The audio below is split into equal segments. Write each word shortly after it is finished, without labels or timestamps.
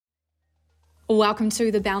Welcome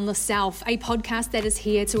to The Boundless Self, a podcast that is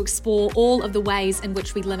here to explore all of the ways in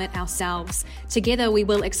which we limit ourselves. Together, we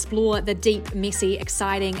will explore the deep, messy,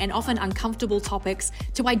 exciting, and often uncomfortable topics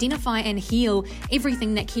to identify and heal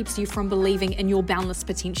everything that keeps you from believing in your boundless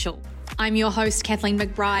potential. I'm your host, Kathleen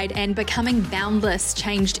McBride, and becoming boundless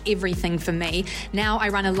changed everything for me. Now I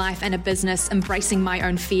run a life and a business, embracing my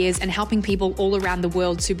own fears and helping people all around the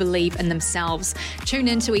world to believe in themselves. Tune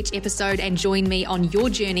into each episode and join me on your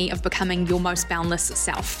journey of becoming your most boundless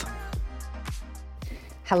self.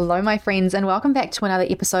 Hello, my friends, and welcome back to another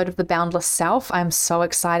episode of The Boundless Self. I'm so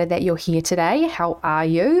excited that you're here today. How are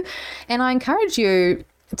you? And I encourage you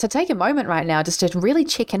to take a moment right now just to really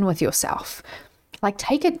check in with yourself. Like,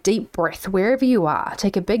 take a deep breath wherever you are.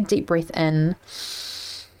 Take a big deep breath in.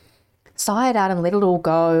 Sigh it out and let it all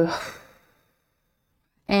go.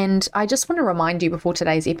 And I just want to remind you before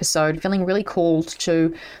today's episode, feeling really called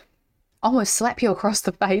to almost slap you across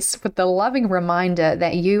the face with the loving reminder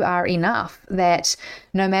that you are enough, that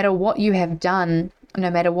no matter what you have done,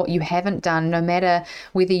 no matter what you haven't done, no matter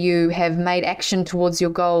whether you have made action towards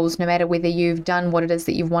your goals, no matter whether you've done what it is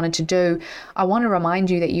that you've wanted to do, I want to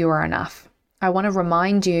remind you that you are enough. I want to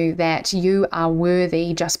remind you that you are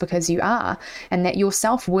worthy just because you are, and that your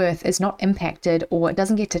self-worth is not impacted or it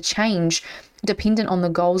doesn't get to change dependent on the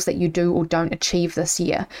goals that you do or don't achieve this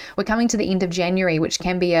year. We're coming to the end of January, which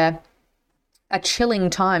can be a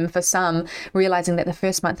chilling time for some, realizing that the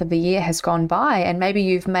first month of the year has gone by and maybe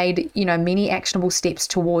you've made, many actionable steps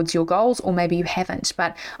towards your goals, or maybe you haven't.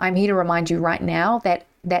 But I'm here to remind you right now that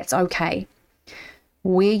that's okay.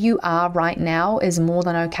 Where you are right now is more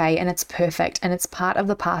than okay, and it's perfect, and it's part of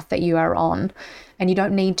the path that you are on. And you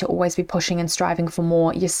don't need to always be pushing and striving for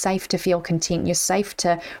more. You're safe to feel content. You're safe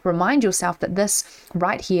to remind yourself that this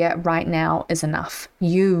right here, right now is enough.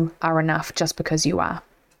 You are enough just because you are.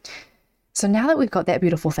 So now that we've got that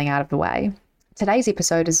beautiful thing out of the way, today's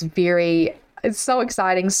episode is it's so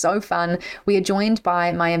exciting, so fun. We are joined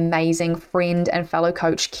by my amazing friend and fellow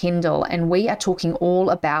coach, Kendall, and we are talking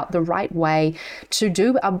all about the right way to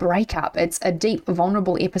do a breakup. It's a deep,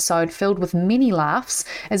 vulnerable episode filled with many laughs,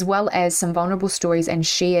 as well as some vulnerable stories and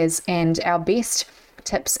shares, and our best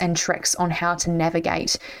tips and tricks on how to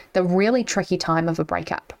navigate the really tricky time of a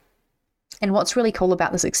breakup. And what's really cool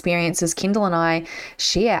about this experience is Kendall and I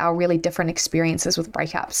share our really different experiences with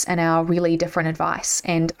breakups and our really different advice.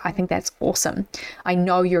 And I think that's awesome. I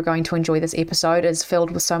know you're going to enjoy this episode. It's filled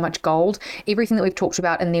with so much gold. Everything that we've talked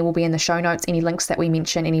about in there will be in the show notes. Any links that we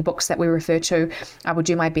mention, any books that we refer to, I will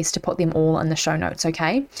do my best to put them all in the show notes,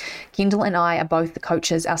 okay? Kendall and I are both the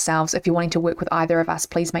coaches ourselves. If you're wanting to work with either of us,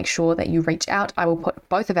 please make sure that you reach out. I will put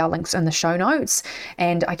both of our links in the show notes,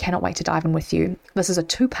 and I cannot wait to dive in with you. This is a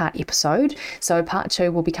 2-part episode. So part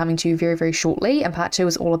 2 will be coming to you very, very shortly. And part 2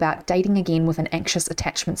 is all about dating again with an anxious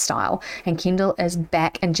attachment style. And Kendall is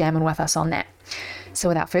back and jamming with us on that. So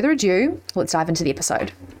without further ado, let's dive into the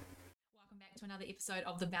episode. Welcome back to another episode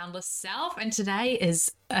of The Boundless Self. And today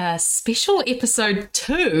is a special episode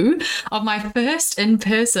 2 of my first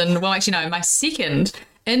my second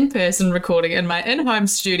in-person recording in my in-home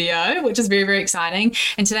studio, which is very, very exciting.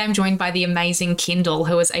 And today I'm joined by the amazing Kendall,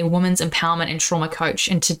 who is a women's empowerment and trauma coach.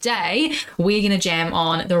 And today we're going to jam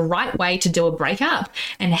on the right way to do a breakup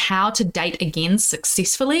and how to date again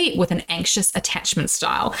successfully with an anxious attachment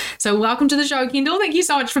style. So welcome to the show, Kendall. Thank you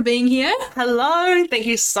so much for being here. Hello. Thank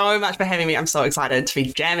you so much for having me. I'm so excited to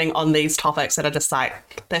be jamming on these topics that are just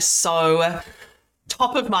they're so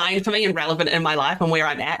top of mind for me and relevant in my life and where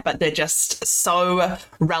I'm at, but they're just so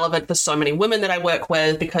relevant for so many women that I work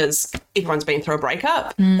with because everyone's been through a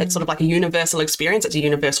breakup. It's sort of like a universal experience. It's a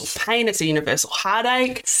universal pain. It's a universal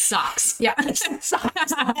heartache. Sucks. Yeah. It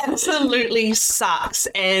sucks. Absolutely sucks.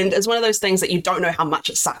 And it's one of those things that you don't know how much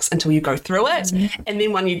it sucks until you go through it. Mm-hmm. And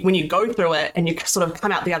then when you go through it and you sort of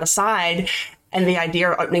come out the other side, and the idea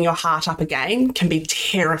of opening your heart up again can be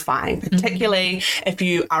terrifying, particularly if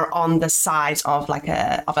you are on the side of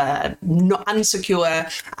a not unsecure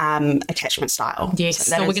attachment style. Yes,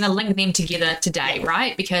 so we're going to link them together today,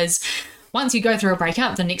 right? Because once you go through a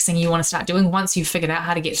breakup, the next thing you want to start doing, once you've figured out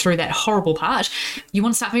how to get through that horrible part, you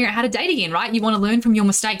want to start figuring out how to date again, right? You want to learn from your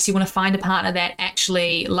mistakes. You want to find a partner that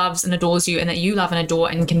actually loves and adores you and that you love and adore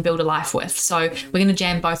and can build a life with. So we're going to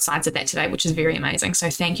jam both sides of that today, which is very amazing. So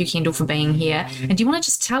thank you, Kendall, for being here. And do you want to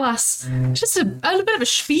just tell us just a little bit of a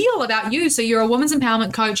spiel about you? So you're a women's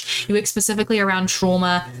empowerment coach. You work specifically around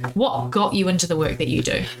trauma. What got you into the work that you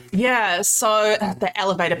do? Yeah, so the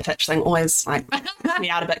elevator pitch thing always puts me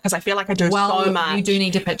out a bit because I feel like I do so much. You do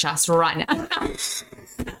need to pitch us right now.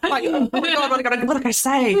 Like, oh my God, what did I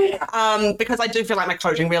say? Because I do feel like my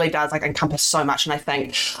coaching really does encompass so much. And I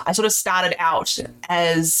think I sort of started out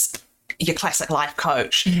as your classic life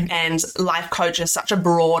coach. And life coach is such a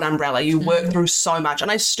broad umbrella. You work through so much.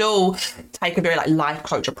 And I still take a very like life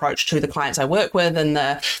coach approach to the clients I work with and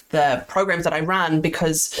the programs that I run,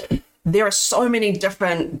 because there are so many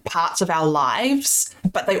different parts of our lives,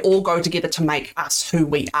 but they all go together to make us who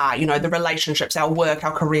we are. You know, the relationships, our work,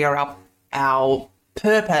 our career, our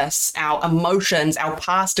purpose, our emotions, our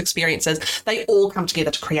past experiences, they all come together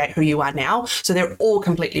to create who you are now. So they're all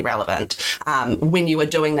completely relevant when you are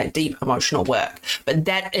doing that deep emotional work. But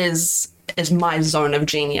that is my zone of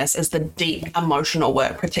genius, is the deep emotional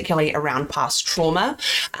work, particularly around past trauma.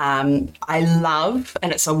 I love,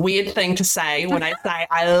 and it's a weird thing to say when I say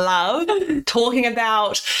I love talking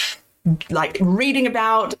about, like reading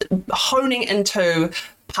about, honing into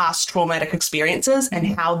past traumatic experiences and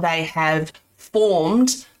how they have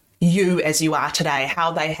formed you as you are today, how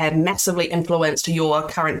they have massively influenced your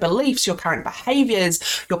current beliefs, your current behaviors,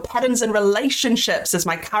 your patterns in relationships is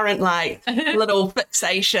my current like little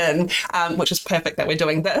fixation, which is perfect that we're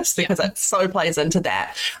doing this because it so plays into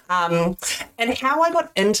that. And how I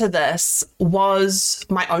got into this was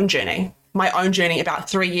my own journey. About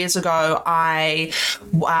 3 years ago, I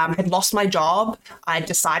had lost my job. I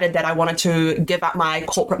decided that I wanted to give up my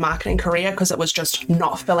corporate marketing career because it was just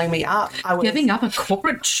not filling me up. Giving up a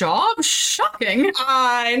corporate job? Shocking.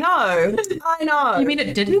 I know. You mean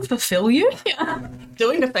it didn't fulfill you? Yeah.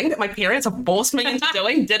 Doing the thing that my parents have forced me into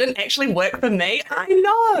doing didn't actually work for me. I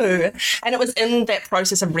know. And it was in that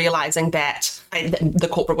process of realizing that the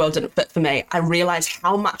corporate world didn't fit for me. I realized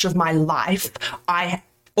how much of my life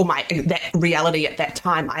that reality at that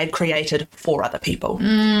time I had created for other people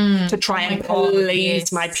to try and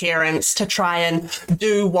please my parents, to try and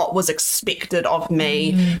do what was expected of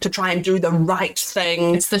me, to try and do the right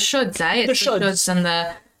thing. It's the shoulds, eh? It's the shoulds and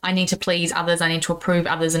the I need to please others, I need to approve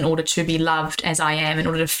others in order to be loved as I am, in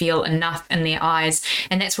order to feel enough in their eyes.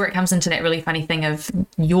 And that's where it comes into that really funny thing of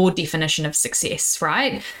your definition of success,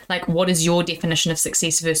 right? Like, what is your definition of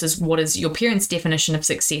success versus what is your parents' definition of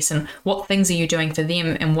success, and what things are you doing for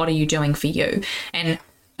them and what are you doing for you? And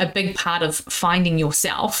a big part of finding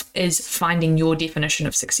yourself is finding your definition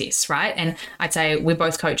of success, right? And I'd say we're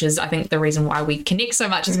both coaches. I think the reason why we connect so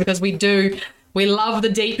much is because we love the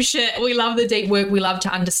deep shit. We love the deep work. We love to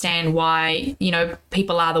understand why,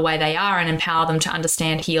 people are the way they are and empower them to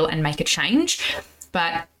understand, heal, and make a change.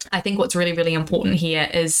 But I think what's really, really important here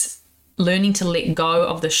is learning to let go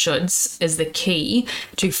of the shoulds is the key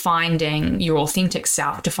to finding your authentic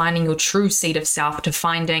self, to finding your true seed of self, to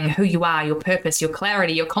finding who you are, your purpose, your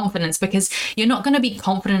clarity, your confidence, because you're not going to be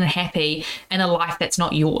confident and happy in a life that's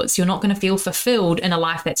not yours. You're not going to feel fulfilled in a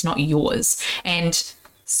life that's not yours. And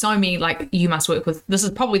so many, like, you must work with, this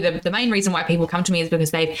is probably the main reason why people come to me is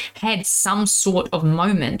because they've had some sort of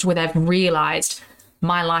moment where they've realized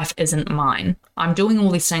my life isn't mine. I'm doing all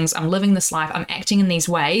these things. I'm living this life. I'm acting in these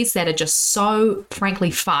ways that are just so frankly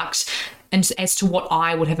fucked and as to what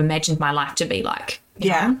I would have imagined my life to be like.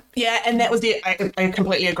 Yeah. And that was I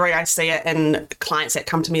completely agree. I see it in clients that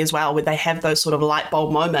come to me as well, where they have those sort of light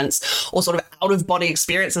bulb moments or sort of out of body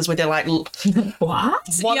experiences where they're like, what?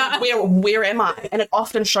 Yeah. Where am I? And it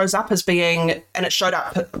often shows up as being, and it showed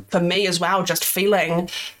up for me as well, just feeling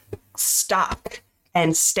stuck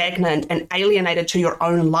and stagnant and alienated to your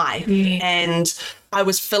own life. And I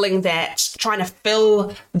was feeling that, trying to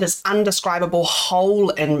fill this undescribable hole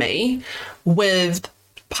in me with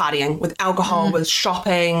partying, with alcohol, with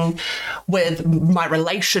shopping, with my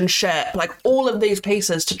relationship, like all of these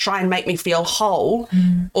pieces to try and make me feel whole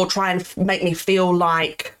or try and make me feel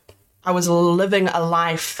like I was living a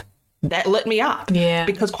life that lit me up. Yeah.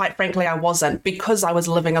 Because quite frankly, I wasn't, because I was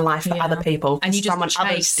living a life for other people, and you just someone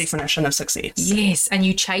other's definition of success. Yes. And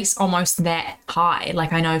you chase almost that high.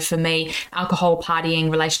 Like, I know for me, alcohol, partying,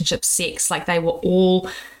 relationships, sex, like they were all,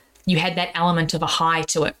 you had that element of a high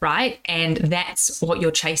to it, right? And that's what you're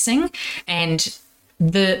chasing. And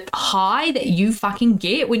the high that you fucking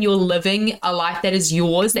get when you're living a life that is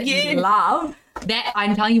yours, that you love, that,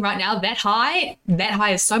 I'm telling you right now, that high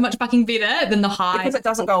is so much fucking better than the high. Because it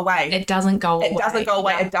doesn't go away. It doesn't go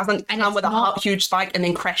away. Yeah. It doesn't come with a huge spike and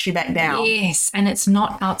then crash you back down. Yes, and it's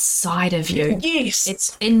not outside of you. Yes.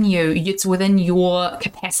 It's in you. It's within your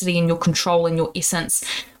capacity and your control and your essence.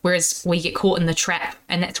 Whereas we get caught in the trap,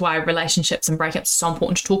 and that's why relationships and breakups are so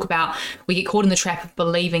important to talk about. We get caught in the trap of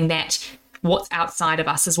believing that what's outside of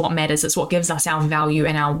us is what matters. It's what gives us our value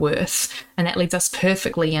and our worth. And that leads us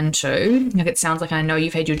perfectly into, like, it sounds like I know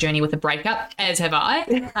you've had your journey with a breakup, as have I.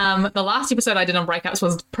 The last episode I did on breakups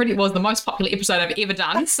was the most popular episode I've ever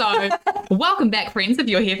done. So Welcome back, friends, if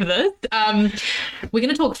you're here for this. We're going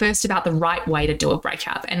to talk first about the right way to do a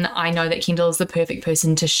breakup. And I know that Kendall is the perfect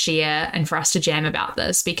person to share and for us to jam about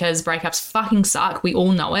this, because breakups fucking suck. We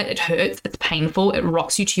all know it. It hurts. It's painful. It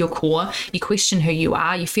rocks you to your core. You question who you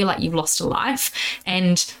are. You feel like you've lost a life.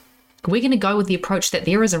 And we're going to go with the approach that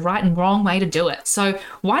there is a right and wrong way to do it. So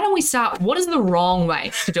why don't we start? What is the wrong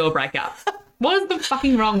way to do a breakup? What is the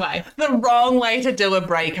fucking wrong way? The wrong way to do a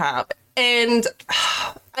breakup. And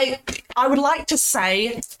I would like to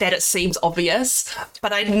say that it seems obvious,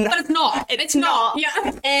 but it's not. It's not.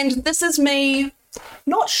 Yeah. And this is me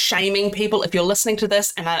not shaming people. If you're listening to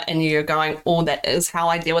this and you're going, oh, that is how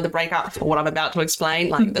I deal with a breakup, for what I'm about to explain.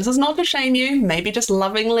 Like, this is not to shame you. Maybe just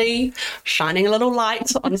lovingly shining a little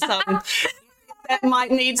light on some that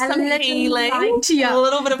might need some healing. Light, yeah. A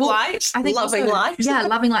little bit of light. I think loving also, light. Yeah,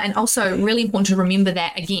 loving light. And also really important to remember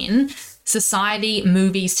that, again, society,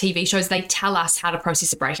 movies, TV shows, they tell us how to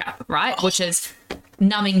process a breakup, right? Which is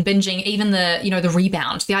numbing, binging, even the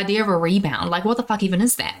rebound, the idea of a rebound. Like, what the fuck even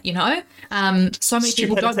is that, So many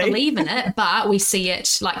people don't believe in it, but we see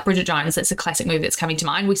it, like Bridget Jones. That's a classic movie that's coming to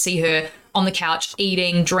mind. We see her on the couch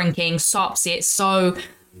eating, drinking, so upset, so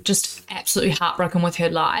just absolutely heartbroken with her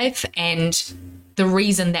life. And the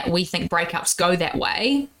reason that we think breakups go that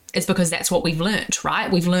way is because that's what we've learned,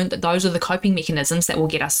 right? We've learned that those are the coping mechanisms that will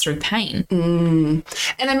get us through pain. And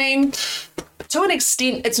I mean, to an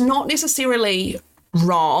extent, it's not necessarily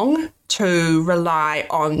wrong to rely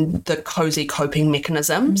on the cozy coping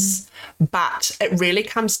mechanisms, but it really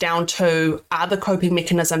comes down to, are the coping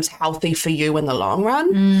mechanisms healthy for you in the long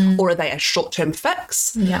run, or are they a short-term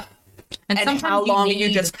fix? Yeah. And how long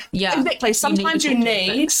you just... Yeah. Exactly. Sometimes you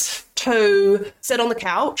need to sit on the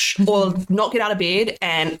couch or not get out of bed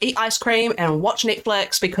and eat ice cream and watch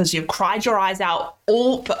Netflix because you've cried your eyes out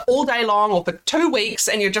all day long or for 2 weeks,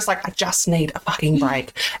 and you're just like, I just need a fucking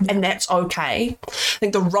break. And that's okay. I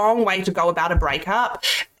think the wrong way to go about a breakup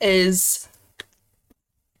is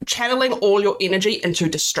channeling all your energy into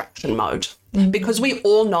distraction mode. Because we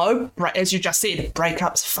all know, right, as you just said,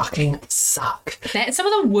 breakups fucking suck. That's some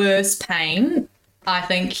of the worst pain, I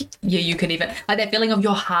think. Yeah, you could even, like that feeling of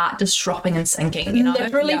your heart just dropping and sinking,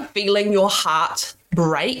 Literally feeling your heart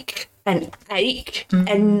break and ache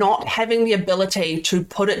and not having the ability to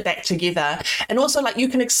put it back together. And also, like, you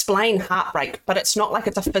can explain heartbreak, but it's not like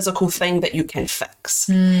it's a physical thing that you can fix.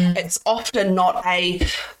 It's often not a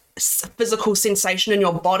physical sensation in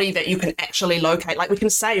your body that you can actually locate. Like, we can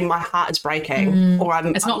say my heart is breaking, or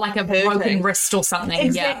it's not like a broken wrist or something.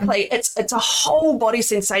 Exactly. It's a whole body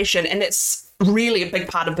sensation, and it's really a big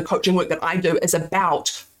part of the coaching work that I do is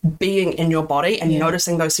about being in your body and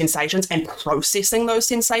noticing those sensations and processing those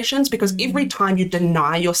sensations, because every time you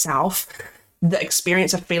deny yourself the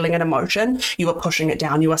experience of feeling an emotion, you are pushing it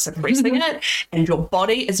down, you are suppressing it, and your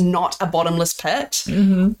body is not a bottomless pit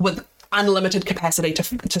with unlimited capacity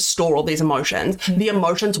to store all these emotions. The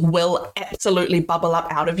emotions will absolutely bubble up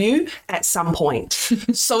out of you at some point.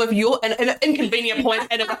 So if you're in an inconvenient point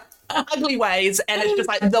and in ugly ways, and it's just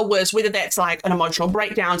like the worst, whether that's like an emotional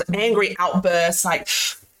breakdowns, angry outbursts, like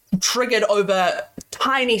triggered over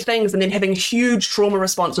tiny things and then having huge trauma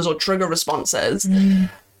responses or trigger responses.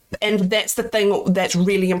 And that's the thing that's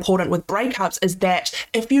really important with breakups, is that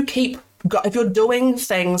if you're doing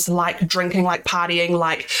things like drinking, like partying,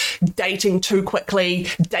 like dating too quickly,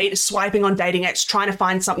 swiping on dating apps, trying to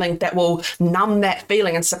find something that will numb that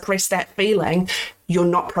feeling and suppress that feeling, you're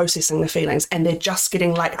not processing the feelings, and they're just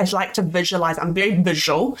getting, like, I like to visualize. I'm very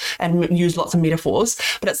visual and use lots of metaphors,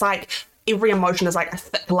 but it's like every emotion is like a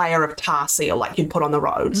thick layer of tar seal, like you'd put on the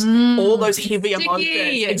roads. All those heavy emotions,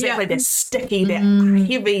 exactly, they're sticky, they're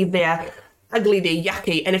heavy, they're ugly, they're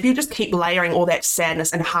yucky. And if you just keep layering all that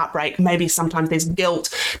sadness and heartbreak, maybe sometimes there's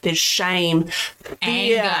guilt, there's shame,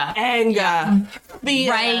 anger,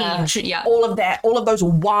 fear, rage, all of that, all of those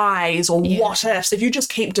whys or what ifs, if you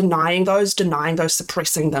just keep denying those,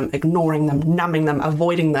 suppressing them, ignoring them, numbing them,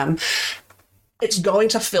 avoiding them, it's going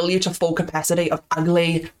to fill you to full capacity of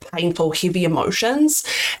ugly, painful, heavy emotions,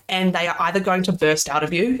 and they are either going to burst out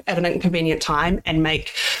of you at an inconvenient time and make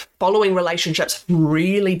following relationships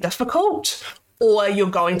really difficult, or you're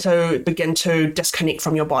going to begin to disconnect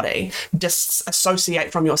from your body,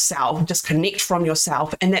 disassociate from yourself, disconnect from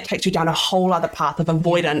yourself, and that takes you down a whole other path of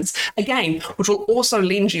avoidance, again, which will also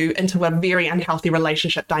lend you into a very unhealthy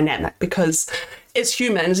relationship dynamic. Because as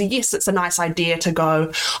humans, yes, it's a nice idea to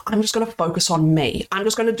go, I'm just going to focus on me. I'm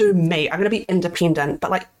just going to do me. I'm going to be independent.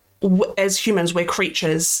 But like, as humans, we're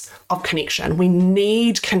creatures of connection. We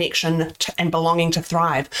need connection and belonging to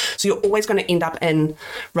thrive. So you're always going to end up in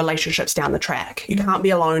relationships down the track. You can't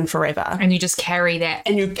be alone forever. And you just carry that.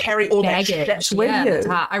 And you carry all baggage. that shit with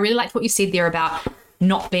you. I really liked what you said there about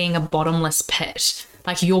not being a bottomless pit.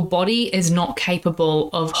 Like, your body is not capable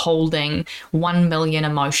of holding 1 million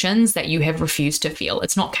emotions that you have refused to feel.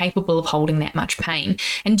 It's not capable of holding that much pain.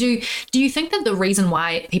 And do you think that the reason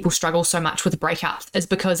why people struggle so much with breakups is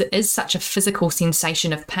because it is such a physical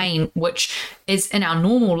sensation of pain, which is in our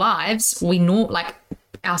normal lives,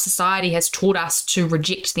 our society has taught us to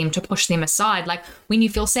reject them, to push them aside. Like, when you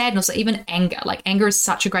feel sadness or even anger, like, anger is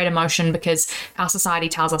such a great emotion because our society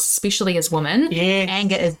tells us, especially as women,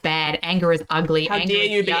 anger is bad, anger is ugly. How dare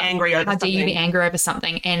you be angry over something? How dare you be angry over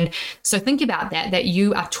something? And so think about that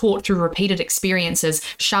you are taught through repeated experiences,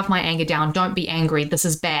 shove my anger down, don't be angry, this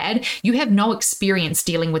is bad. You have no experience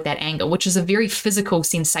dealing with that anger, which is a very physical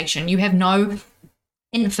sensation. You have no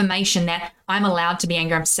information that I'm allowed to be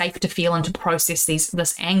angry, I'm safe to feel and to process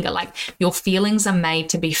this anger. Like, your feelings are made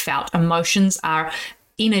to be felt. Emotions are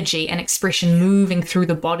energy and expression moving through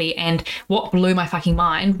the body. And what blew my fucking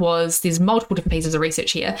mind was, there's multiple different pieces of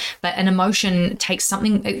research here, but an emotion takes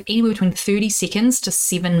something anywhere between 30 seconds to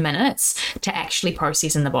 7 minutes to actually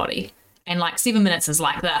process in the body. And like 7 minutes is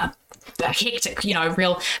like the hectic,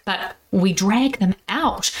 real, but we drag them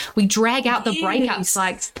out. We drag out the breakups,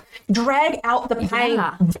 like drag out the pain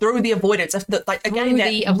through the avoidance. If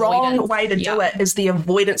the wrong way to do it is the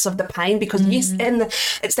avoidance of the pain, because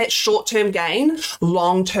it's that short-term gain,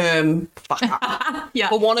 long-term fuck up,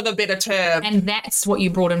 for want of a better term. And that's what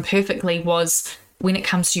you brought in perfectly, was when it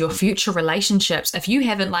comes to your future relationships. If you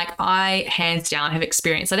haven't, like, I hands down have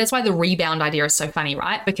experienced, so that's why the rebound idea is so funny,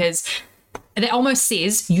 right? Because that almost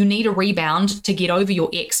says you need a rebound to get over your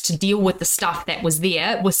ex, to deal with the stuff that was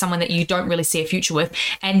there with someone that you don't really see a future with,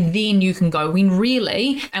 and then you can go, when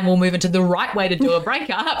really, and we'll move into the right way to do a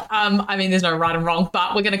breakup. I mean, there's no right and wrong,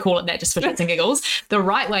 but we're going to call it that just for shits and giggles. The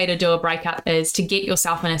right way to do a breakup is to get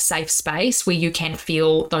yourself in a safe space where you can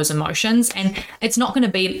feel those emotions, and it's not going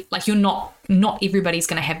to be like, not everybody's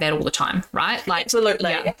going to have that all the time, right? Like, absolutely.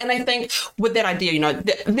 Yeah. And I think with that idea,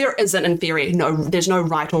 there isn't, in theory, there's no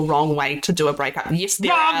right or wrong way to do a breakup. Yes,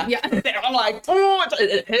 there are. Yeah. I'm like,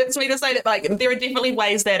 it hurts me to say that. Like, there are definitely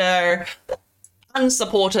ways that are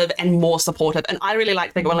unsupportive and more supportive. And I really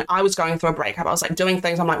like when I was going through a breakup, I was like doing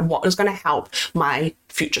things, I'm like, what is going to help my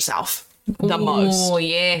future self the most? Oh,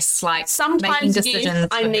 yes. Like, sometimes decisions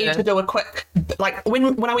I need to do a quick, like, when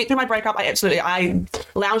I went through my breakup, I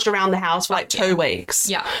lounged around the house for like 2 weeks.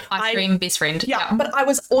 Yeah. Ice cream, best friend. Yeah. But I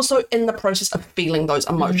was also in the process of feeling those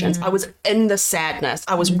emotions. I was in the sadness.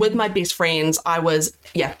 I was with my best friends. I was,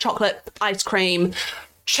 chocolate, ice cream,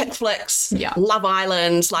 chick flicks, Love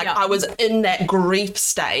Island. Like, I was in that grief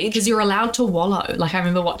stage. Because you're allowed to wallow. Like, I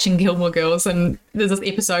remember watching Gilmore Girls, and there's this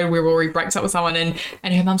episode where Rory breaks up with someone, and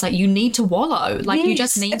her mum's like, you need to wallow. Like, you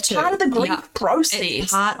just need to. It's part of the grief process.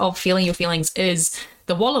 It's part of feeling your feelings is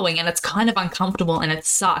the wallowing, and it's kind of uncomfortable, and it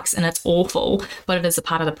sucks, and it's awful, but it is a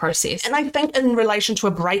part of the process. And I think in relation to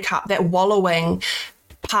a breakup, that wallowing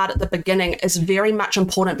part at the beginning is very much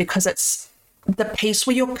important, because it's the piece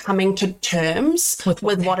where you're coming to terms with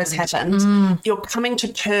what has happened. You're coming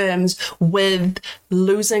to terms with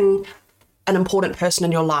losing an important person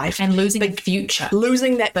in your life. And losing the future.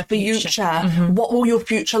 Losing the future. What will your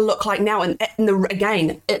future look like now? And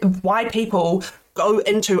why people go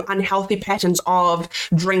into unhealthy patterns of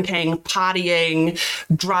drinking, partying,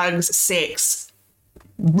 drugs, sex,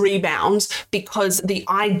 rebounds, because the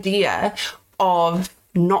idea of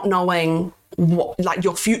not knowing what, like,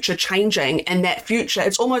 your future changing, and that future,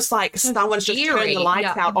 it's almost like someone's just turned the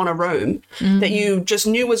lights out on a room that you just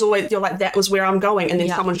knew was always, you're like, that was where I'm going, and then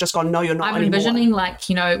someone's just gone, no, you're not anymore. I'm envisioning, like,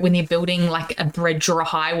 when they're building like a bridge or a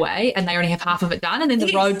highway and they only have half of it done, and then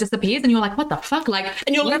the road disappears, and you're like, what the fuck? Like,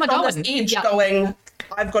 and you're left on this edge going,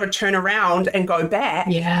 I've got to turn around and go back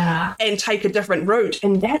and take a different route.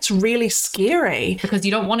 And that's really scary. Because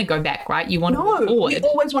you don't want to go back, right? You want to move forward. You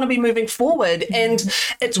always want to be moving forward. And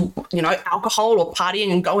it's, alcohol or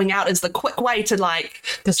partying and going out is the quick way to, like,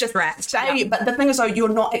 distract. Just stay. Yeah. But the thing is, though, you're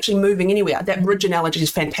not actually moving anywhere. That bridge analogy is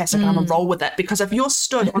fantastic, and I'm going to roll with it. Because if you're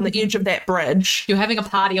stood on the edge of that bridge, you're having a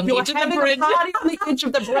party on the edge of the bridge. You're having a party on the edge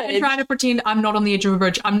of the bridge. And trying to pretend I'm not on the edge of a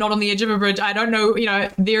bridge. I'm not on the edge of a bridge. I don't know,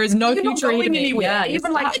 there is no future anywhere. Yeah,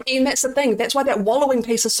 and that's the thing. That's why that wallowing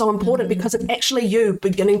piece is so important, because it's actually you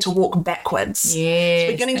beginning to walk backwards.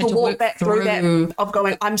 Yes. Beginning to walk back through that of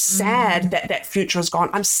going, I'm sad that future is gone.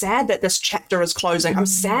 I'm sad that this chapter is closing. I'm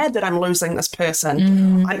sad that I'm losing this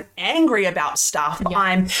person. I'm angry about stuff.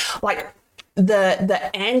 I'm like,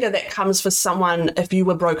 the anger that comes for someone if you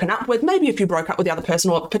were broken up with, maybe if you broke up with the other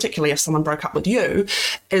person, or particularly if someone broke up with you,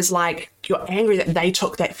 is like you're angry that they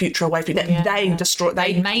took that future away from you, that they destroyed,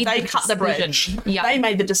 they cut the bridge. Yeah. They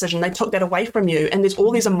made the decision, they took that away from you. And there's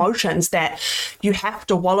all these emotions that you have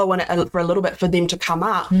to wallow in it for a little bit for them to come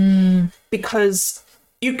up, because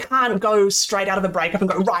you can't go straight out of a breakup and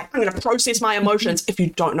go, right, I'm going to process my emotions if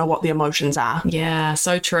you don't know what the emotions are. Yeah,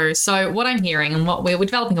 so true. So what I'm hearing, and what we're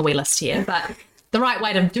developing a wee list here, but the right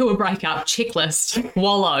way to do a breakup, checklist,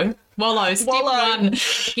 wallow. Step one,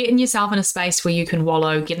 getting yourself in a space where you can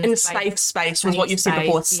wallow, get in a safe space was what you said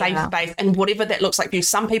before, safe space, and whatever that looks like for you.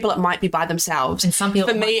 Some people it might be by themselves, and some people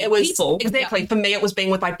for me it was exactly for me it was being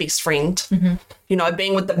with my best friend. You know,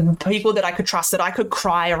 being with the people that I could trust, that I could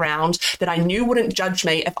cry around, that I knew wouldn't judge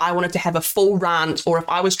me if I wanted to have a full rant, or if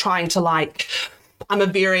I was trying to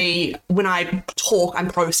when I talk, I'm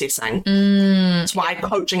processing. That's why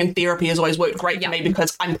coaching and therapy has always worked great for me,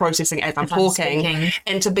 because I'm processing as I'm talking.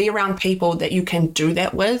 And to be around people that you can do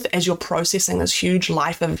that with as you're processing this huge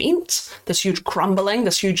life event, this huge crumbling,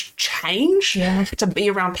 this huge change, to be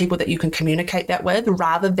around people that you can communicate that with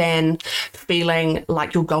rather than feeling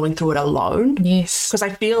like you're going through it alone. Yes. Because I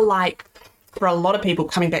feel like for a lot of people,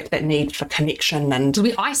 coming back to that need for connection and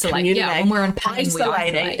we isolate, when we're in pain,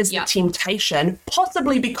 isolating is the temptation,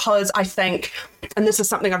 possibly because I think, and this is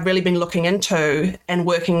something I've really been looking into and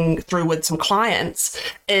working through with some clients,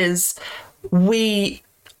 is I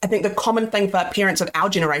think the common thing for parents of our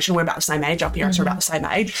generation, we're about the same age, our parents are about the same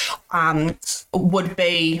age, would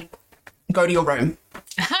be go to your room.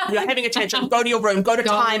 You're having a tantrum, go to your room, go to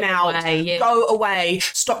timeout, go away,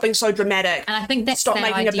 stop being so dramatic. And I think that's stop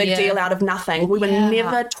making a big deal out of nothing. We were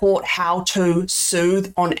never taught how to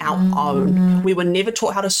soothe on our own. We were never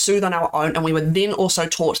taught how to soothe on our own, and we were then also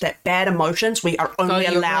taught that bad emotions we are only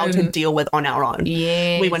allowed to deal with on our own.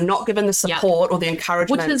 We were not given the support or the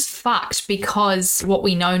encouragement. Which is fucked, because what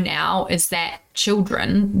we know now is that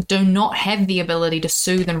children do not have the ability to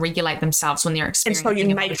soothe and regulate themselves when they're experiencing emotion. And so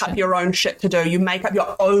you make up your own shit to do. You make up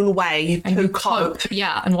your own way to cope.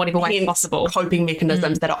 In whatever way possible. Coping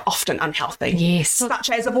mechanisms that are often unhealthy. Yes. Such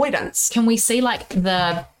as avoidance. Can we see like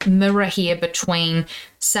the mirror here between,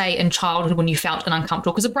 say, in childhood when you felt an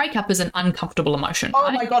uncomfortable, because a breakup is an uncomfortable emotion.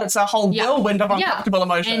 Oh my God, it's a whole whirlwind of uncomfortable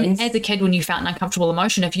emotions. And as a kid, when you felt an uncomfortable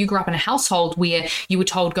emotion, if you grew up in a household where you were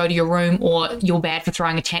told go to your room or you're bad for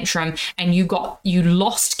throwing a tantrum, and you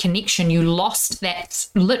lost connection, you lost that,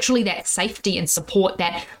 literally that safety and support,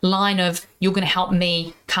 that line of you're going to help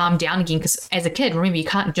me calm down again, because as a kid, remember, you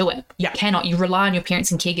can't do it. You cannot. You rely on your parents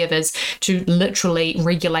and caregivers to literally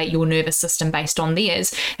regulate your nervous system based on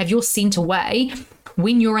theirs. If you're sent away,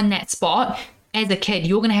 when you're in that spot, as a kid,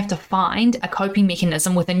 you're going to have to find a coping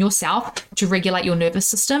mechanism within yourself to regulate your nervous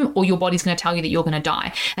system, or your body's going to tell you that you're going to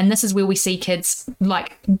die. And this is where we see kids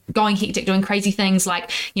like going hectic, doing crazy things like,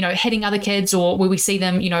 hitting other kids, or where we see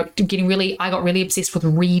them, I got really obsessed with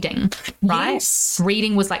reading, right? Yes.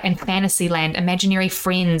 Reading was like in fantasy land, imaginary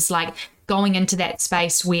friends, like going into that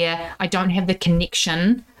space where I don't have the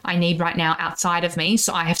connection I need right now outside of me,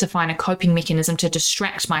 so I have to find a coping mechanism to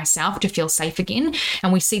distract myself to feel safe again.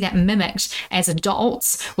 And we see that mimicked as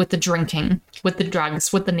adults with the drinking, with the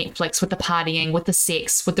drugs, with the Netflix, with the partying, with the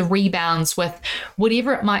sex, with the rebounds, with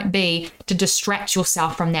whatever it might be to distract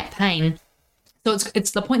yourself from that pain. So it's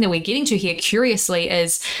the point that we're getting to here, curiously,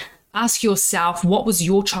 is ask yourself, what was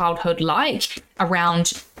your childhood like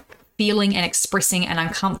around feeling and expressing an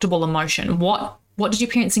uncomfortable emotion? What did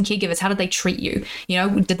your parents and caregivers, how did they treat you?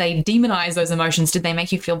 Did they demonize those emotions? Did they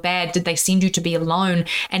make you feel bad? Did they send you to be alone?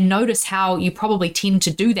 And notice how you probably tend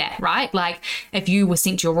to do that, right? Like if you were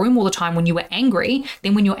sent to your room all the time when you were angry,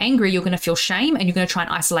 then when you're angry, you're going to feel shame and you're going to try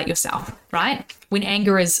and isolate yourself, right? When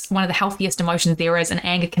anger is one of the healthiest emotions there is, and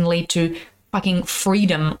anger can lead to fucking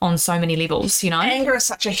freedom on so many levels, Anger is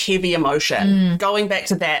such a heavy emotion. Going back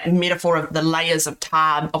to that metaphor of the layers of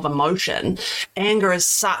tar of emotion, anger is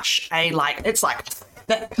such a it's like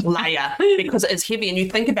thick layer because it is heavy. And you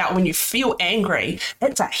think about when you feel angry,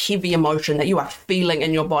 it's a heavy emotion that you are feeling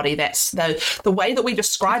in your body. That's the way that we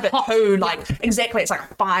describe it too. Exactly, it's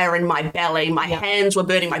like fire in my belly, my hands were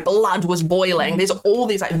burning, my blood was boiling. There's all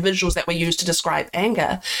these visuals that we use to describe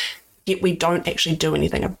anger, yet we don't actually do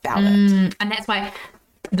anything about it. And that's why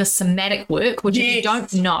the somatic work, which if you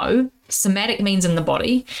don't know, somatic means in the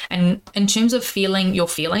body. And in terms of feeling your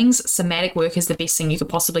feelings, somatic work is the best thing you could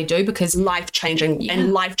possibly do, because life-changing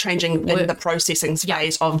in the processing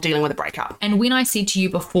phase of dealing with a breakup. And when I said to you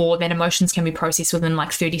before that emotions can be processed within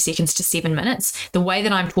like 30 seconds to 7 minutes, the way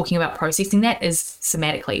that I'm talking about processing that is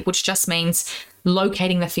somatically, which just means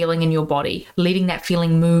locating the feeling in your body, letting that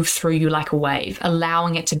feeling move through you like a wave,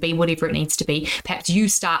 allowing it to be whatever it needs to be. Perhaps you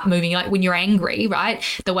start moving, like when you're angry, right?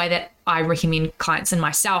 The way that I recommend clients and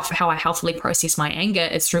myself, how I healthily process my anger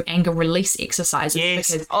is through anger release exercises.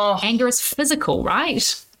 Yes. Because anger is physical,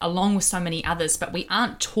 right? Along with so many others, but we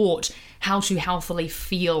aren't taught how to healthily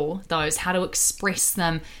feel those, how to express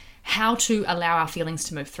them, how to allow our feelings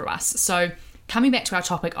to move through us. So coming back to our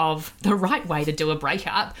topic of the right way to do a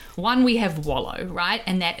breakup, one, we have wallow, right?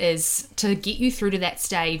 And that is to get you through to that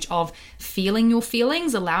stage of feeling your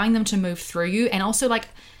feelings, allowing them to move through you, and also like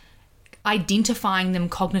identifying them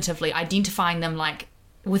cognitively, identifying them like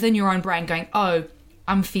within your own brain, going, oh,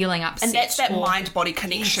 I'm feeling upset. And that's that mind-body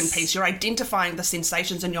connection piece. You're identifying the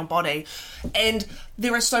sensations in your body. And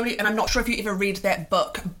there are so many, and I'm not sure if you ever read that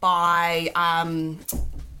book by,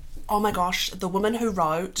 oh my gosh, the woman who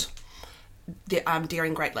wrote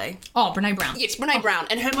Daring Greatly. Oh, Brene Brown. Yes, Brene Brown.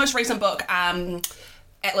 And her most recent book,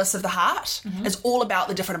 Atlas of the Heart, is all about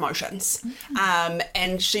the different emotions.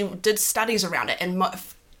 And she did studies around it, and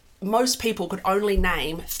most people could only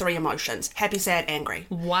name 3 emotions: happy, sad, angry.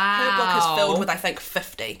 Wow. Her book is filled with, I think,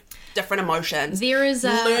 50 different emotions. There is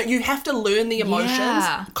you have to learn the emotions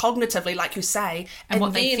cognitively, like you say, and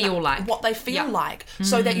what they feel like. What they feel like,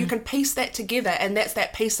 so that you can piece that together. And that's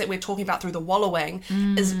that piece that we're talking about through the wallowing,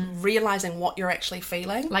 is realizing what you're actually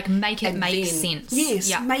feeling. Like make it make sense.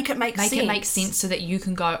 Yes, make it make sense. Make it make sense so that you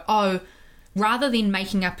can go, oh, rather than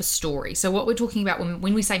making up a story. So what we're talking about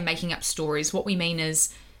when we say making up stories, what we mean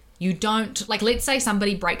is, you don't, like, let's say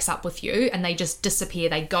somebody breaks up with you and they just disappear,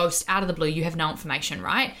 they ghost out of the blue, you have no information,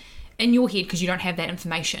 right? In your head, because you don't have that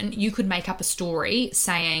information, you could make up a story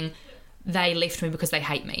saying they left me because they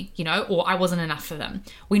hate me, you know, or I wasn't enough for them.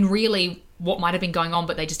 When really what might have been going on,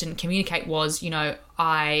 but they just didn't communicate, was, someone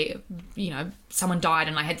died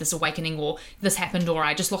and I had this awakening, or this happened, or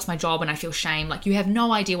I just lost my job and I feel shame. Like, you have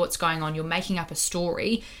no idea what's going on. You're making up a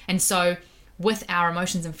story. And so with our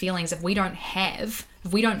emotions and feelings, if we don't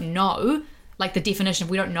know, like, the definition,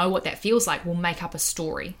 if we don't know what that feels like, we'll make up a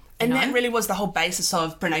story. And that really was the whole basis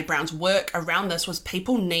of Brene Brown's work around this, was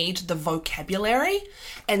people need the vocabulary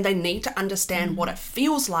and they need to understand what it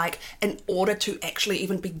feels like in order to actually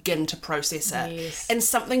even begin to process it. Yes. And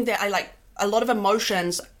something that I like, a lot of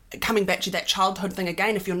emotions, coming back to that childhood thing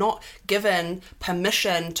again, if you're not given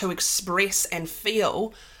permission to express and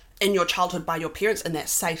feel in your childhood by your parents in that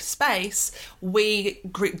safe space, we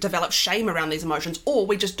develop shame around these emotions, or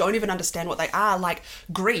we just don't even understand what they are. Like,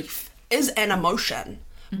 grief is an emotion,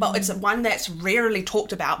 but it's one that's rarely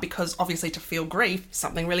talked about, because obviously to feel grief,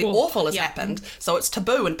 something really awful has happened. So it's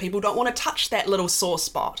taboo and people don't want to touch that little sore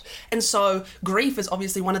spot. And so grief is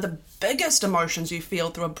obviously one of the biggest emotions you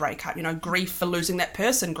feel through a breakup. You know, grief for losing that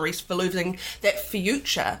person, grief for losing that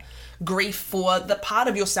future, grief for the part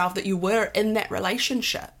of yourself that you were in that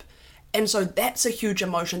relationship. And so that's a huge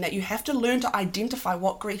emotion that you have to learn to identify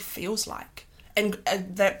what grief feels like. And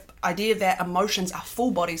that idea that emotions are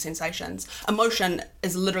full body sensations. Emotion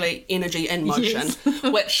is literally energy in motion,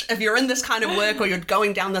 which, if you're in this kind of work or you're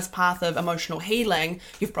going down this path of emotional healing,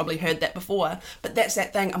 you've probably heard that before. But that's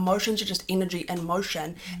that thing. Emotions are just energy in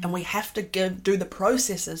motion, and we have to do the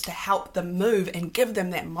processes to help them move and give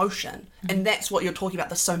them that motion. And that's what you're talking about,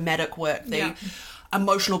 the somatic work, the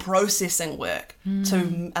emotional processing work,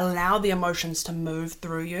 to allow the emotions to move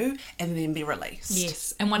through you and then be released.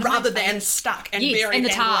 Yes. And rather than stuck and buried and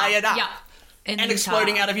layered up and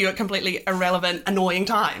exploding out of you at completely irrelevant, annoying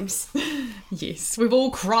times. Yes. We've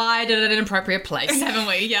all cried at an inappropriate place, haven't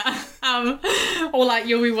we? Yeah. Or like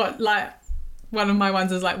you'll be one of my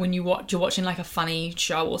ones is like when you're watching like a funny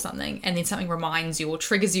show or something, and then something reminds you or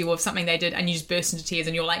triggers you of something they did, and you just burst into tears,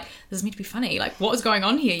 and you're like, this is meant to be funny. Like, what is going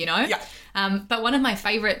on here, you know? Yeah. But one of my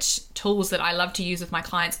favorite tools that I love to use with my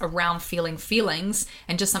clients around feeling feelings,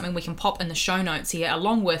 and just something we can pop in the show notes here,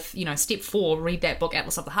 along with, step 4, read that book,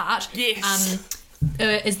 Atlas of the Heart. Yes.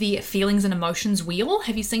 Is the feelings and emotions wheel.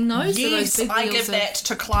 Have you seen those? Yes, so I give that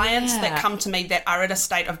to clients that come to me that are at a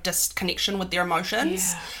state of disconnection with their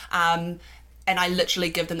emotions. And I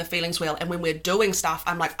literally give them the feelings wheel. And when we're doing stuff,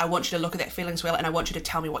 I'm like, I want you to look at that feelings wheel and I want you to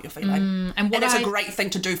tell me what you're feeling. And it's a great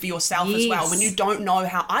thing to do for yourself as well. When you don't know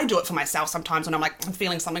how, I do it for myself sometimes when I'm like, I'm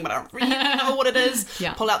feeling something, but I don't really know what it is.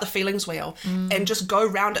 Pull out the feelings wheel and just go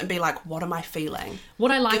around it and be like, what am I feeling?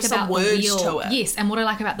 What I like give about some words the wheel, to it. yes, and what I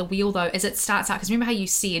like about the wheel though is it starts out, because remember how you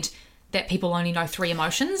said that people only know 3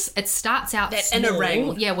 emotions. It starts out that small, inner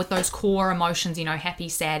ring. yeah, with those core emotions, happy,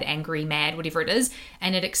 sad, angry, mad, whatever it is,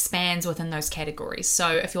 and it expands within those categories. So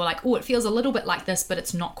if you're like, oh, it feels a little bit like this, but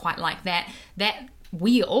it's not quite like that, that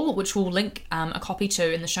wheel, which we'll link a copy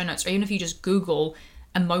to in the show notes, or even if you just Google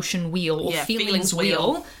emotion wheel or feelings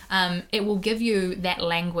wheel, it will give you that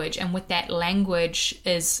language, and with that language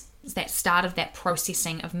is that start of that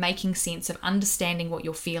processing of making sense of understanding what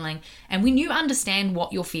you're feeling. And when you understand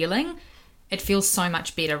what you're feeling, it feels so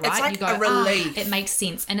much better, right? It's like you go, a relief. it makes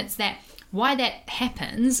sense. And it's that why that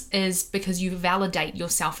happens is because you validate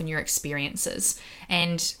yourself and your experiences.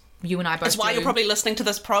 And you and I both. That's why you're probably listening to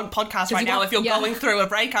this podcast right now. If you're going through a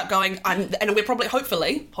breakup, and we're probably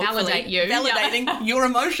hopefully validating your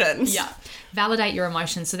emotions. Yeah, validate your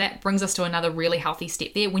emotions. So that brings us to another really healthy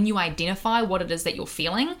step there. When you identify what it is that you're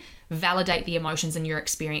feeling, validate the emotions and your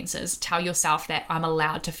experiences. Tell yourself that I'm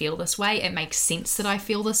allowed to feel this way. It makes sense that I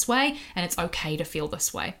feel this way, and it's okay to feel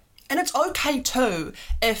this way. And it's okay too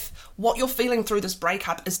if what you're feeling through this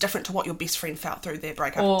breakup is different to what your best friend felt through their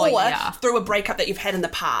breakup, or through a breakup that you've had in the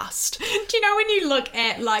past. Do you know when you look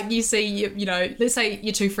at, like, you see, let's say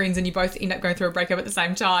you're 2 friends and you both end up going through a breakup at the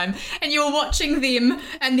same time, and you're watching them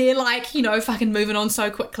and they're like, fucking moving on so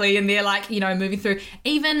quickly, and they're like, moving through.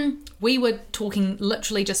 Even we were talking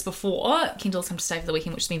literally just before, Kendall's come to stay for the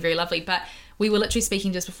weekend, which has been very lovely, but we were literally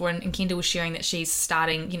speaking just before, and Kendall was sharing that she's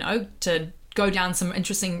starting, to go down some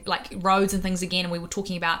interesting roads and things again, and we were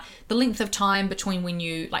talking about the length of time between when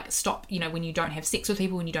you stop, when you don't have sex with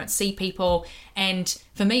people, when you don't see people. And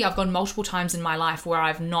for me, I've gone multiple times in my life where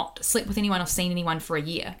I've not slept with anyone or seen anyone for a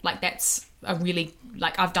year. That's a really,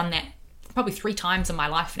 I've done that probably 3 times in my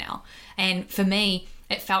life now. And for me,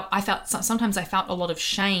 sometimes I felt a lot of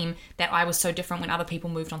shame that I was so different when other people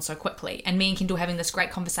moved on so quickly. And me and Kendall having this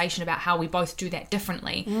great conversation about how we both do that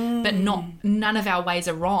differently, but none of our ways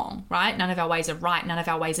are wrong, right? None of our ways are right. None of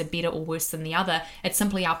our ways are better or worse than the other. It's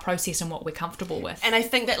simply our process and what we're comfortable with. And I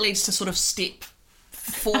think that leads to sort of step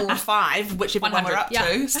 4 or 5, whichever one we're up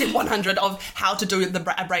to, step 100 of how to do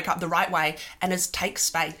a breakup the right way, and is take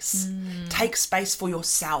space. Take space for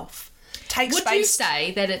yourself. Would you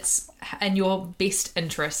say that it's in your best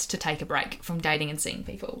interest to take a break from dating and seeing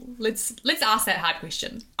people? Let's ask that hard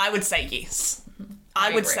question. I would say yes.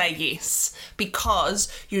 I would say yes, because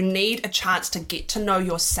you need a chance to get to know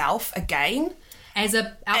yourself again.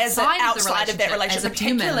 Outside of that relationship,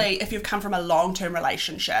 particularly if you've come from a long-term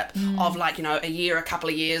relationship of a year, a couple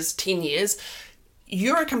of years, 10 years,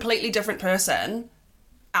 you're a completely different person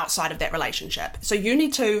outside of that relationship. So you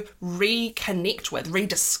need to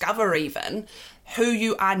rediscover even who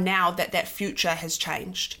you are now that future has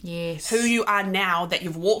changed. Yes. Who you are now that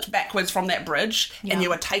you've walked backwards from that bridge and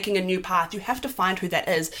you are taking a new path. You have to find who that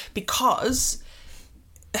is, because,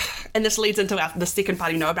 and this leads into the second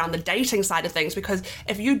part, about the dating side of things, because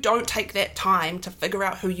if you don't take that time to figure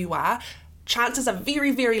out who you are, chances are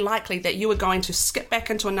very, very likely that you are going to skip back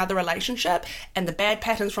into another relationship, and the bad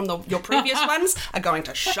patterns from your previous ones are going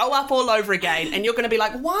to show up all over again, and you're going to be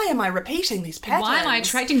like, why am I repeating these patterns? Why am I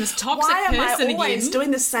attracting this toxic person again? Why am I always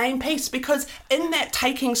doing the same piece? Because in that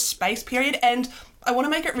taking space period, and I want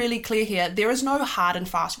to make it really clear here, there is no hard and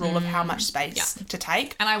fast rule of how much space to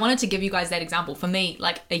take. And I wanted to give you guys that example. For me,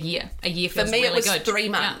 a year feels for me, really it was good. 3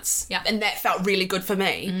 months. Yeah. And that felt really good for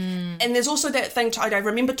me. And there's also that thing, I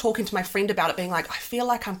remember talking to my friend about it, being like, I feel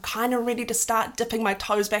like I'm kind of ready to start dipping my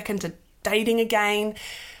toes back into dating again.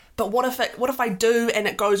 But what if I do and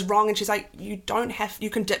it goes wrong? And she's like, you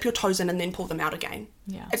can dip your toes in and then pull them out again.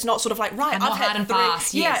 Yeah. It's not sort of like, right, and I've had 3.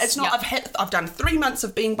 Fast, yeah, yes. it's not. I've done 3 months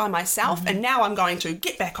of being by myself, and now I'm going to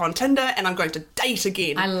get back on Tinder and I'm going to date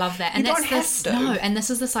again. I love that. And you don't have to. No, and this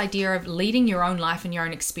is this idea of leading your own life and your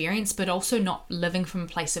own experience, but also not living from a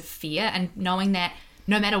place of fear, and knowing that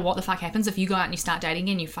no matter what the fuck happens, if you go out and you start dating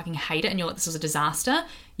and you fucking hate it and you're like, this was a disaster,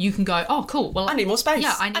 you can go, oh, cool. Well, I need more space.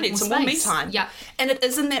 Yeah, I need some more more me time. Yeah. And it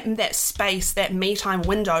is in that space, that me time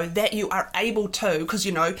window, that you are able to, because,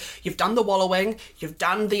 you've done the wallowing, you've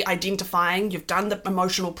done the identifying, you've done the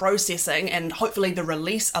emotional processing, and hopefully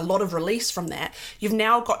a lot of release from that. You've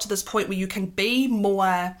now got to this point where you can be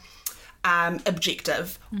more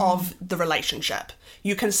objective of the relationship.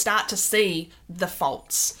 You can start to see the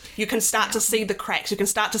faults. You can start to see the cracks. You can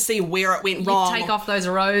start to see where it went wrong. Take off those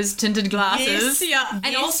rose-tinted glasses. Yes. Yeah.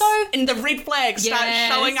 And also, and the red flags start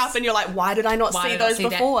showing up, and you're like, why did I not see those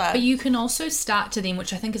before? But you can also start to then,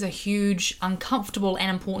 which I think is a huge, uncomfortable and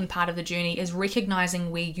important part of the journey, is recognizing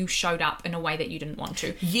where you showed up in a way that you didn't want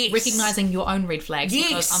to. Yes. Recognizing your own red flags. Yes.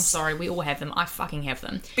 Because I'm sorry, we all have them. I fucking have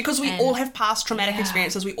them. Because we all have past traumatic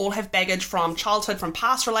experiences. We all have baggage baggage from childhood, from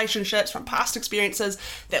past relationships, from past experiences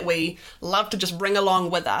that we love to just bring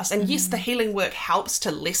along with us. And yes, the healing work helps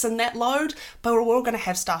to lessen that load, but we're all going to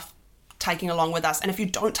have stuff taking along with us. And if you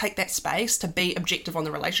don't take that space to be objective on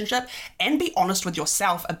the relationship and be honest with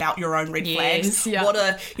yourself about your own red flags,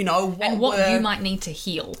 what you might need to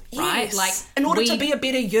heal, right? Yes, like in order to be a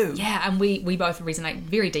better you. Yeah, and we both resonate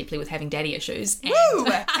very deeply with having daddy issues. And Woo!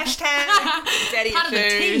 Hashtag daddy part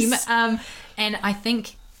issues. of the team. And I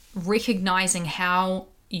think recognizing how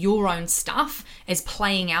your own stuff is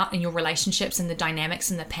playing out in your relationships and the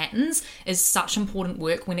dynamics and the patterns is such important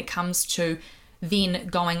work when it comes to then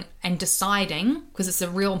going and deciding, because it's a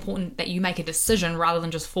real important that you make a decision rather than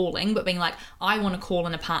just falling, but being like, I want to call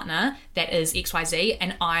in a partner that is XYZ,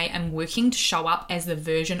 and I am working to show up as the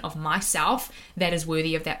version of myself that is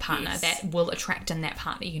worthy of that partner, that will attract in that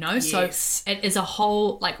partner, you know? So it is a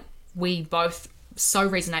whole, like, we both so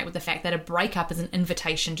resonate with the fact that a breakup is an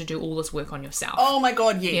invitation to do all this work on yourself. Oh my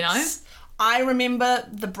God, yes. You know? I remember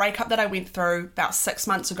the breakup that I went through about 6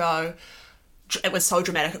 months ago. It was so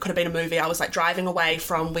dramatic. It could have been a movie. I was like driving away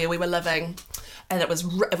from where we were living, and it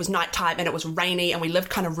was nighttime, and it was rainy, and we lived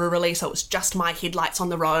kind of rurally, so it was just my headlights on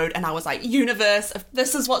the road. And I was like, universe, if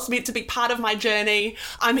this is what's meant to be part of my journey,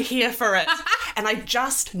 I'm here for it. And I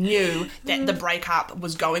just knew that the breakup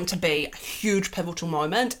was going to be a huge pivotal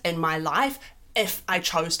moment in my life if I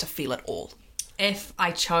chose to feel it all. If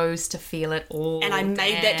I chose to feel it all. And I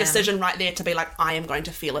made that decision right there to be like, I am going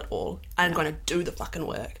to feel it all. I'm going to do the fucking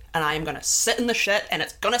work. And I am going to sit in the shit, and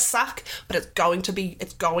it's going to suck, but it's going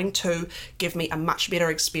to give me a much better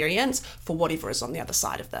experience for whatever is on the other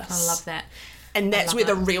side of this. I love that. And that's where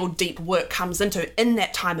the real deep work comes into, in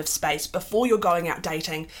that time of space, before you're going out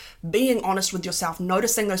dating, being honest with yourself,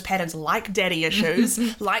 noticing those patterns like daddy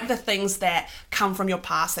issues, like the things that come from your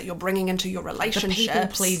past that you're bringing into your relationships. The people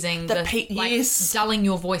pleasing, dulling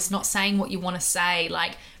your voice, not saying what you want to say,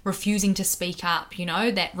 like refusing to speak up, you know,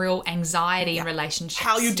 that real anxiety in relationships.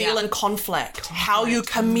 How you deal in conflict, how you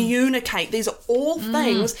communicate. These are all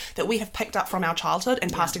things that we have picked up from our childhood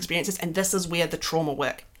and past experiences, and this is where the trauma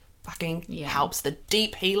work fucking helps. The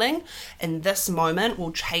deep healing in this moment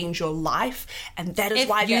will change your life, and that is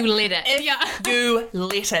why you let it.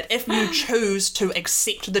 If you choose to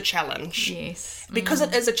accept the challenge. Because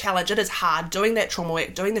it is a challenge. It is hard doing that trauma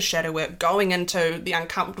work, doing the shadow work, going into the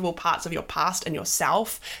uncomfortable parts of your past and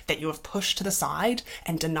yourself that you have pushed to the side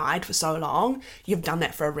and denied for so long. You've done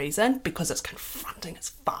that for a reason, because it's confronting as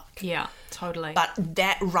fuck. Yeah, totally. But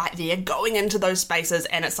that right there, going into those spaces,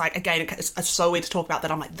 and it's like, again, it's so weird to talk about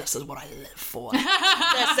that. I'm like, this is what I live for.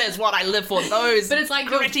 This is what I live for. Those but it's like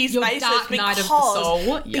gritty your spaces, dark night of the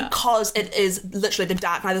soul. Because it is literally the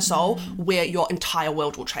dark night of the soul where your entire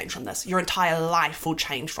world will change from this. Your entire life will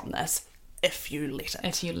change from this if you let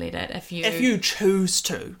it. If you choose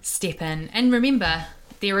to. Step in. And remember,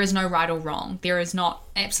 there is no right or wrong. There is not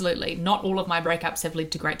all of my breakups have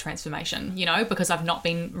led to great transformation, you know, because I've not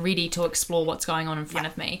been ready to explore what's going on in front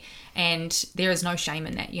of me. And there is no shame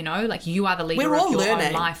in that, you know, like you are the leader of your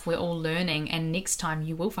own life. We're all learning, and next time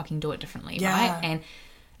you will fucking do it differently, right? And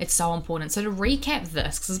it's so important. So to recap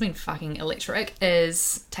this, because it's been fucking electric,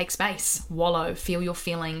 is take space, wallow, feel your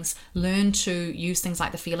feelings, learn to use things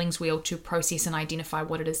like the feelings wheel to process and identify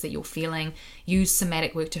what it is that you're feeling, use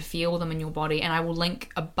somatic work to feel them in your body. And I will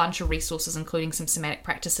link a bunch of resources, including some somatic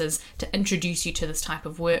practices, to introduce you to this type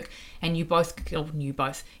of work. And you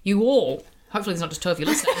all, hopefully there's not just two of you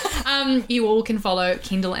listening, you all can follow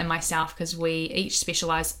Kendall and myself, because we each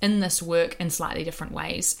specialise in this work in slightly different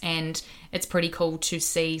ways. And it's pretty cool to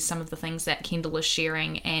see some of the things that Kendall is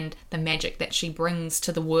sharing and the magic that she brings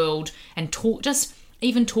to the world, and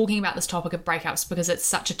even talking about this topic of breakups, because it's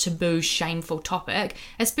such a taboo, shameful topic,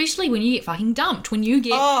 especially when you get fucking dumped, when you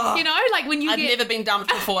get, I've never been dumped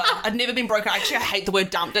before. I've never been broken. Actually, I hate the word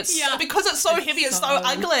dumped. It's because it's so heavy, it's so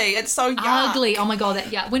ugly. It's so ugly. Oh my God,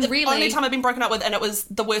 when really... The only time I've been broken up with, and it was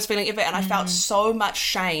the worst feeling ever, and I felt so much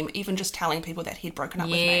shame, even just telling people that he'd broken up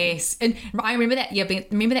with me. Yes. And I remember that,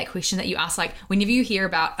 remember that question that you asked, like, whenever you hear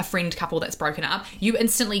about a friend couple that's broken up, you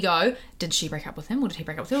instantly go, did she break up with him, or did he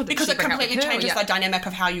break up with her? Because it completely changes the dynamic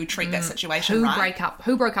of how you treat that situation, who right?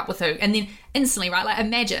 Who broke up with who? And then instantly, right, like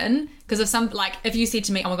imagine, because if you said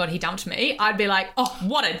to me, oh my God, he dumped me, I'd be like, oh,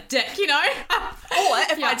 what a dick, you know? Or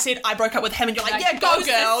if I'd said I broke up with him, and you're like, yeah, go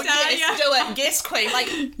girl, yes, do it, yes, queen. Like,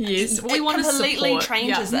 yes, it completely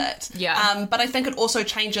changes it. Yeah. But I think it also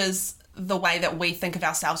changes the way that we think of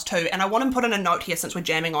ourselves too. And I want to put in a note here, since we're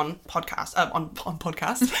jamming on podcasts,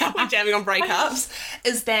 we're jamming on breakups,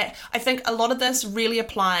 is that I think a lot of this really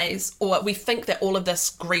applies, or we think that all of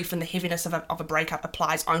this grief and the heaviness of a breakup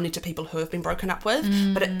applies only to people who have been broken up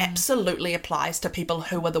with, but it absolutely applies to people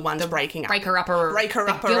who are the ones breaking up. Breaker-upper.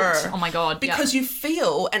 Oh my God. Because you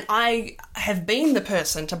feel, and I have been the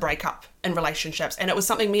person to break up in relationships, and it was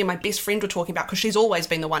something me and my best friend were talking about, because she's always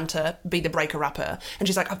been the one to be the breaker-upper, and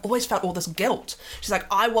she's like, I've always felt all this guilt. She's like,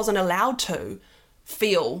 I wasn't allowed to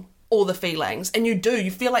feel all the feelings, and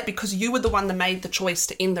you feel like because you were the one that made the choice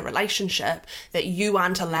to end the relationship, that you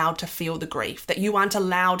aren't allowed to feel the grief, that you aren't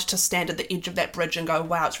allowed to stand at the edge of that bridge and go,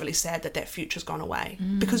 wow, it's really sad that future's gone away,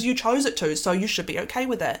 because you chose it to, so you should be okay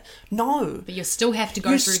with it. No, but you still have to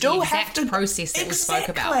go through the exact process that we spoke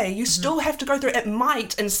about. You still have to go through it.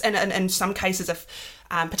 Might in some cases, if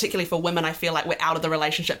particularly for women, I feel like we're out of the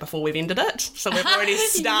relationship before we've ended it. So we've already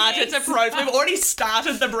started we've already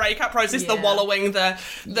started the breakup process, the wallowing, the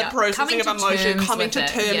processing of emotion, coming to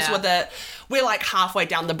terms with it. We're like halfway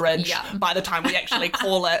down the bridge by the time we actually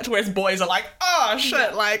call it, whereas boys are like, oh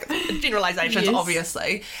shit, like generalizations,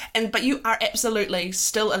 obviously. But you are absolutely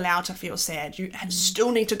still allowed to feel sad. You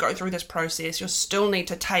still need to go through this process. You still need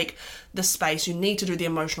to take the space. You need to do the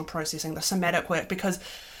emotional processing, the somatic work, because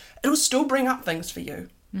it'll still bring up things for you.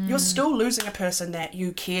 You're still losing a person that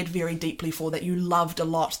you cared very deeply for, that you loved a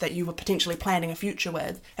lot, that you were potentially planning a future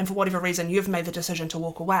with, and for whatever reason you've made the decision to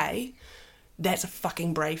walk away. That's a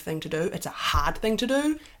fucking brave thing to do. It's a hard thing to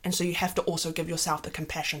do, and so you have to also give yourself the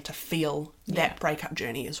compassion to feel that breakup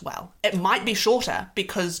journey as well. It might be shorter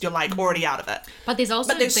because you're like already out of it, but there's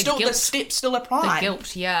also the steps still apply. The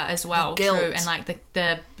guilt, as well, the guilt. True, and like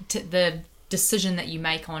the decision that you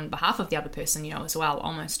make on behalf of the other person, as well,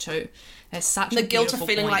 almost too. There's such the a guilt of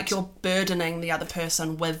feeling point. like you're burdening the other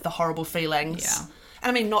person with the horrible feelings. Yeah. And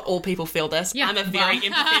I mean, not all people feel this. Yeah. I'm a very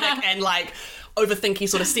empathetic and like overthinky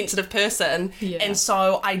sort of sensitive person. Yeah. And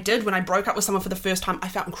so I did, when I broke up with someone for the first time, I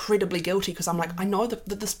felt incredibly guilty, because I'm like, I know that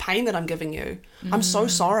this pain that I'm giving you. I'm so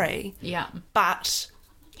sorry. Yeah. But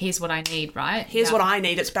here's what I need, right? Here's what I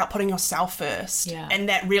need. It's about putting yourself first. Yeah. And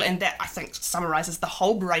that I think summarizes the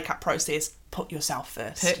whole breakup process. Put yourself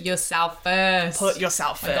first. Put yourself first. Put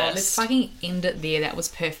yourself first. Oh my God, let's fucking end it there. That was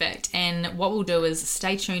perfect. And what we'll do is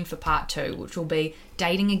stay tuned for part 2, which will be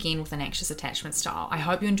dating again with an anxious attachment style. I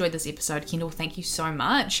hope you enjoyed this episode. Kendall, thank you so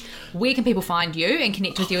much. Where can people find you and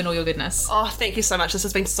connect with you and all your goodness? Oh, thank you so much. This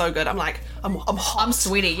has been so good. I'm hot. I'm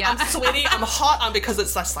sweaty, yeah. I'm sweaty. I'm hot because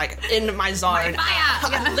it's just like in my zone.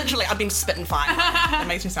 Fire. Yeah. Literally, I've been spitting fire. It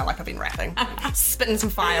makes me sound like I've been rapping. Spitting some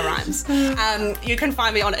fire rhymes. You can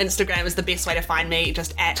find me on Instagram is the best way to find me,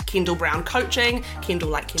 just at Kendall Brown Coaching. Kendall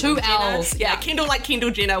like Kendall 2 Jenner. L's. Yeah, Kendall like Kendall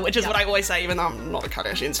Jenner, which is what I always say, even though I'm not a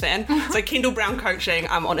Kardashians fan. So Kendall Brown Coaching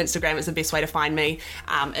on Instagram is the best way to find me,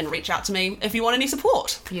 and reach out to me if you want any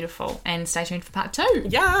support. Beautiful. And stay tuned for part 2.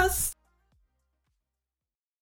 Yes.